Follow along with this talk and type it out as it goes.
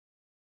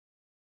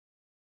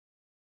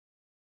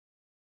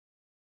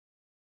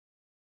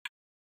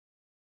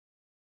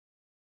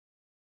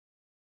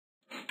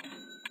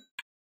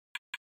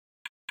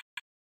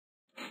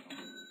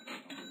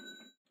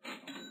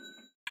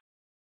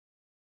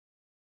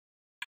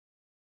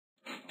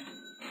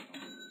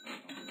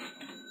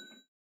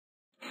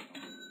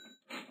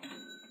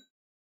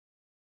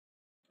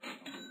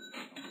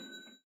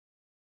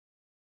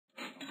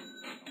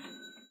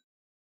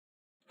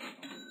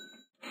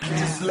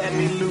just let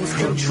me lose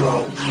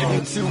control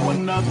into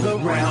another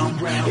realm.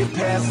 It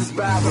passes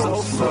by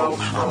so slow.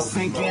 I'm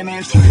sinking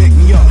and she pick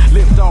me up,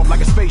 lift off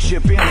like a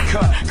spaceship in a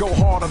cut. Go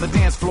hard on the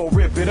dance floor,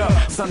 rip it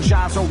up.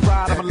 Sunshine so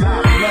bright, I'm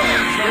alive.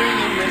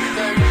 Bringing me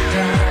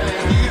sunshine,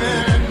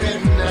 even at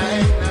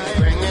midnight.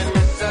 Bringing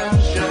me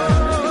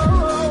sunshine.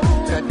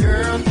 That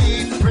girl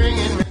keeps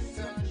bringing me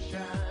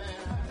sunshine.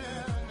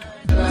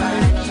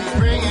 She's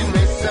bringing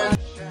me sunshine.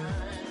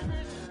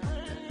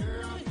 That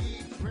girl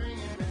keeps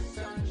bringing me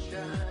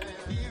sunshine,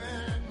 even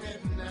at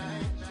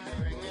midnight.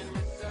 Bringing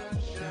me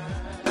sunshine.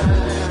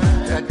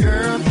 That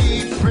girl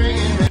keeps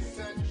bringing me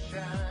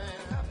sunshine.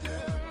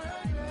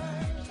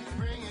 She's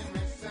bringing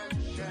me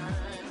sunshine.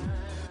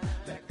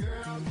 That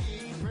girl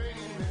keeps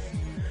bringing me.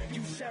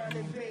 You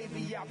shining,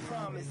 baby, I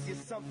promise you're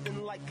something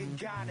like a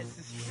goddess,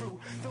 it's true.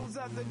 Those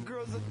other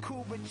girls are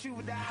cool, but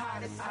you the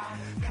hottest. I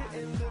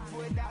couldn't live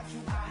without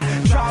you. I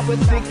try to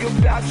think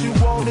about you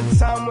all the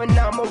time when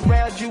I'm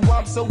around you.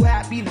 I'm so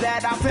happy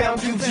that I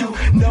found you. You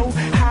know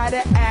how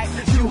to act.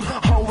 You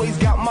always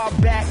got my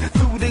back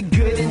through the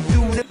good and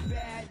through the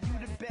bad. You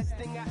the best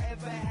thing I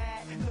ever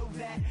had. Know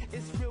that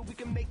it's real, we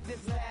can make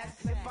this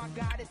last. If I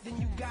got it, then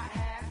you got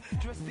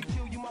half. Dressed to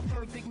kill you, my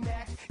perfect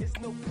match. It's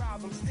no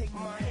problems, take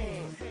my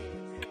hand.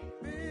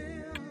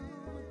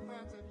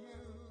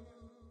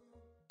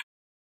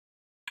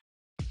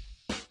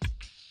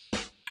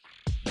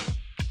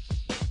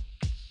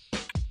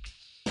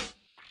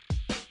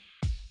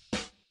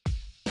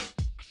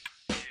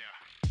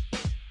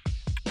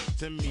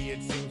 To me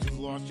it seems you've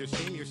lost your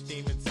steam, it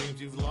seems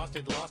you've lost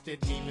it,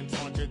 demons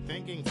haunt your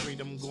thinking,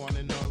 freedom gone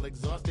and all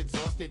exhausted,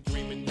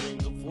 dreaming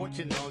dreams of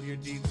fortune, all your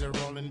deeds are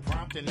all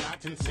impromptu,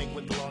 not in sync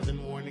with laws and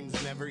warnings,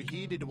 never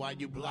heeded, why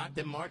you block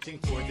them, marching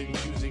forth and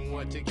choosing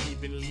what to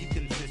keep and leave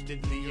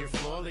consistently, you're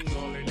falling,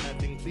 all or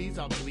nothing, please,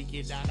 I'll tweak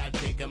it out, I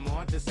think I'm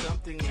onto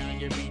something, now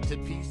you're beat to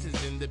pieces,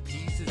 and the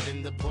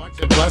parts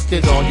are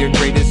busted, all your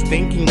greatest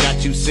thinking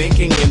got you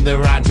sinking in the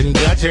rotten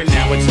gutter,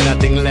 now it's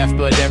nothing left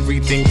but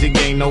everything to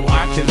gain, no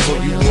options. So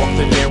you walk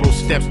the narrow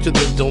steps to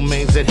the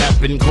domains that have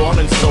been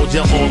calling. Soldier,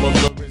 all of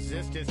the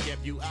resistance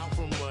kept you out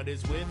from what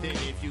is within.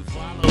 If you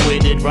follow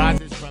it, it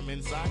rises from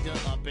inside you,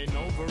 up and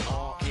over,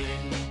 all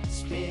in.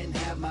 Spend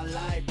half my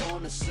life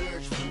on a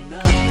search for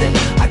nothing.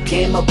 I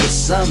came up with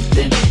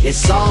something,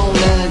 it's on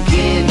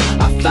again.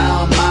 I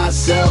found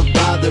myself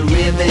by the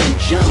river and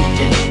jumped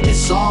in.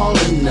 It's all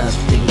or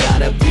nothing,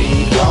 gotta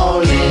be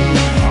all in.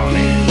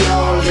 Be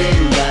all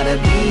in, gotta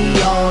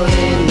be all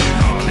in.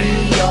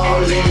 Be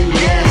all in,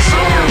 yes,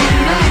 all or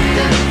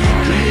nothing.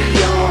 Be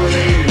all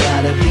in,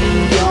 gotta be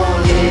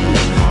all in.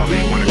 Be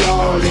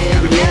all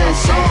in,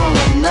 yes, all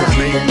or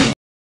nothing.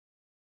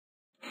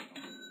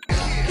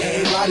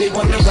 Everybody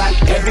wanna rap,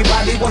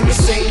 everybody wanna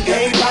sing.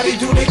 Everybody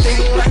do their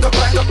thing like a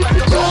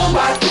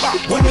robot.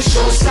 When the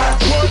show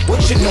stop,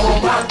 what you know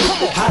about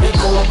how to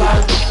go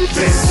about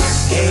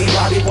this?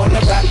 Everybody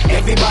wanna rap,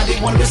 everybody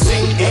wanna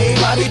sing.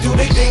 Everybody do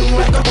their thing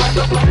like a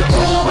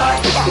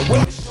robot.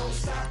 When the show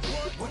stop,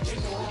 what you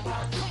know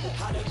about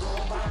how to go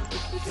about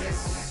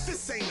this?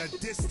 This ain't a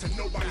diss to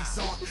nobody's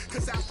art,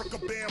 cause Africa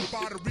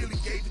Bambaataa really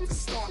gave it the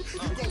start.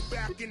 You go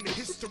back in the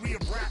history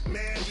of rap,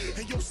 man,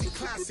 and you'll see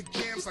classic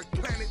jams like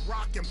Planet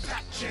Rock and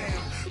Pac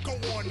Jam. Go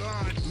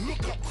online,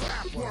 look up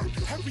Kraftwerk.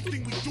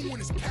 Everything we doing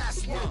is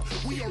past work.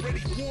 We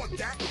already wore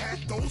that hat,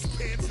 those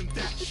pants, and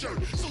that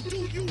shirt. So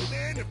do you,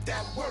 man, if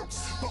that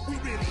works. But we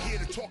really here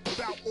to talk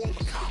about all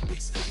the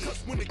copies,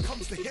 cause when it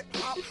comes to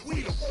hip-hop,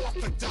 we the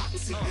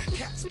orthodoxy.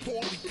 Cats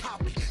poorly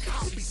copy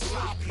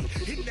sloppy.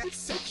 In that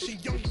section,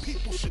 young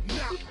people should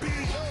not be.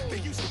 There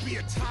used to be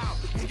a time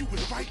when you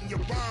was writing your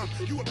rhyme,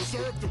 you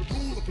observed the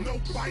rule of no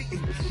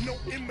biting, no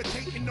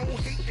imitating, no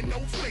hating, no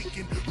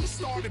faking. We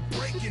started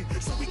breaking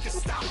so we could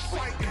stop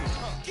fighting,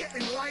 get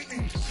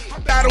enlightened. I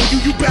battle you,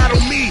 you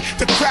battle me.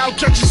 The crowd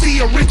judges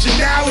the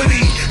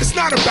originality. It's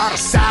not about a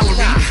salary,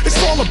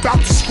 it's all about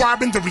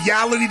describing the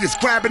reality that's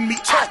grabbing me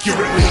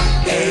accurately.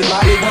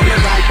 Everybody wanna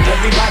rap,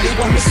 everybody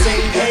wanna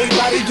sing.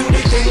 Everybody do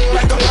their thing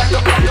like a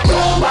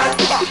robot.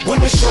 When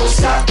the show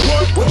stop,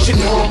 what you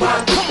know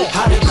about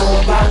how to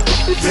go about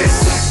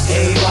this?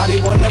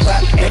 Everybody wanna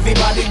rap,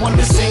 everybody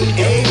wanna sing.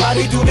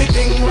 Everybody do their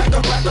thing like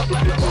a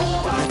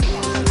robot.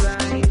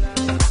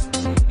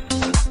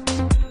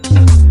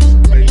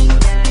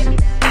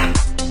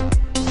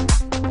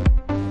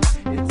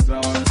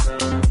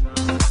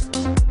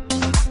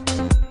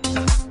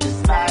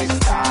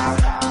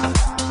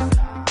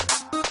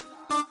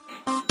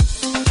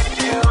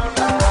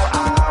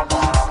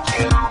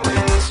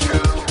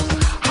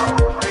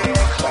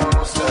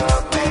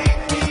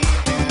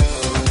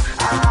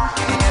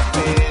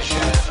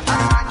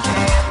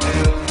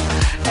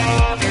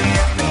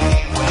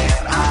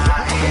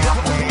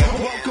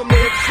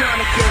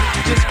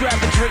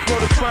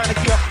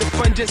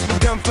 Just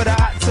begun for the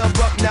hot tub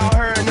up. Now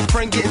her and the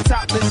friend getting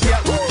topless.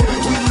 Yep.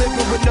 We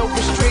living with no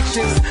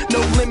restrictions, no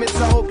limits.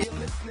 I hope you're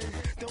listening.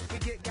 Don't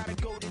forget, gotta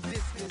go the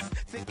distance.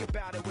 Think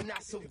about it, we're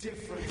not so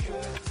different.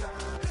 Good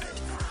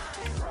times,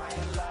 bright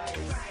lights.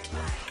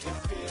 It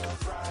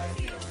feels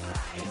right.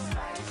 It's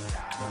nice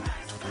time.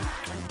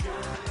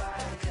 Good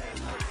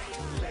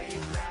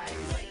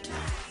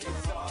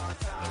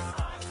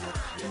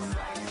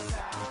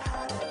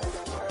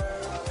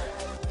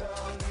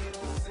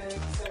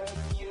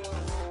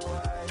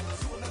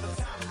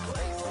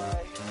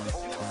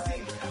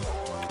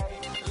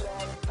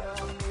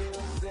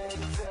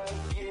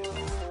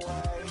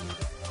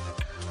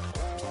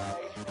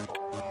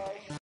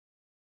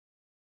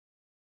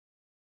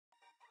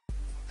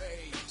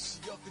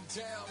up and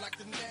down like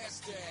the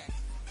NASDAQ.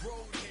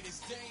 Roadhead is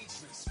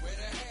dangerous, where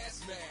the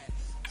hazmat.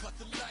 Cut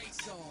the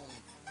lights on,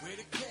 where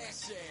the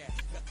cash at?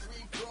 Got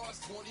 3 bras,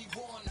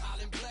 21,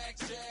 hollin'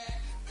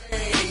 blackjack.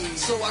 Hey,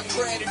 so I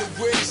granted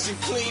a wish and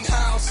clean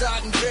house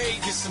out in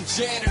Vegas. Some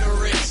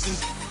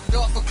janitorists and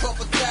off a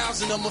couple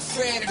thousand. I'm a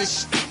fan of the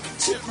shit.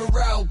 Tip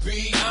her out,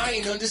 B. I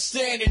ain't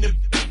understanding the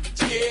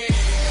yeah.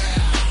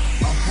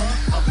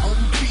 I'm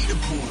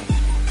unbeatable.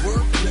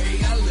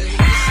 Wordplay, I lay,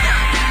 it's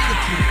not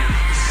beatable.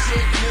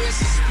 Sickness,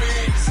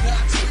 spin, it's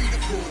not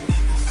treatable.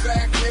 The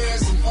fact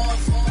is, I'm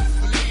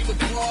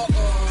unbelievable.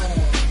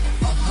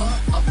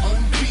 I'm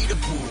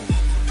unbeatable.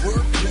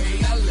 Wordplay,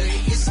 I lay,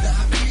 it's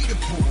not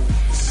beatable.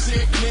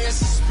 Sickness,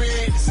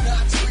 spin, it's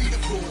not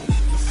treatable.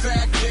 The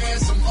fact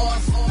is, I'm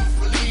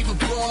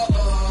unbelievable.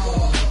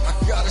 I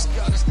got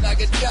a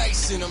stack of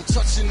dice and I'm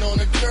touching on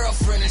a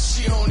girlfriend and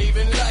she don't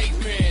even like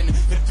men.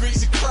 It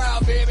three's a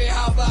crowd, baby,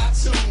 how about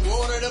 2?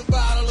 Ordered a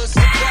bottle of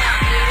supply,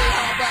 baby,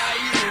 how about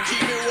you?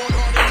 Keep it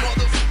 100,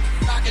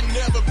 motherfucker, I can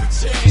never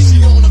pretend.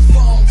 She on the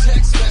phone,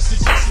 text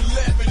messages,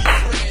 celebrity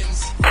friends.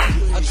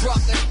 I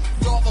dropped that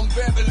off on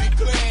Beverly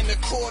Glen,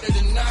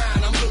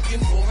 8:45. I'm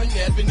looking for an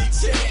ebony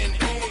 10.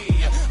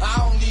 Hey, I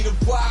don't need a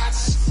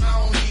watch, I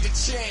don't need a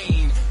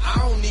chain, I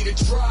don't need a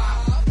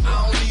drop, I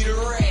don't need a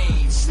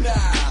range.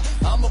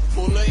 Nah, I'ma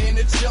pull her in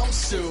a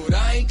jumpsuit.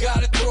 I ain't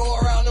gotta throw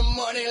around the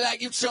money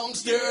like you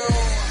chumps do.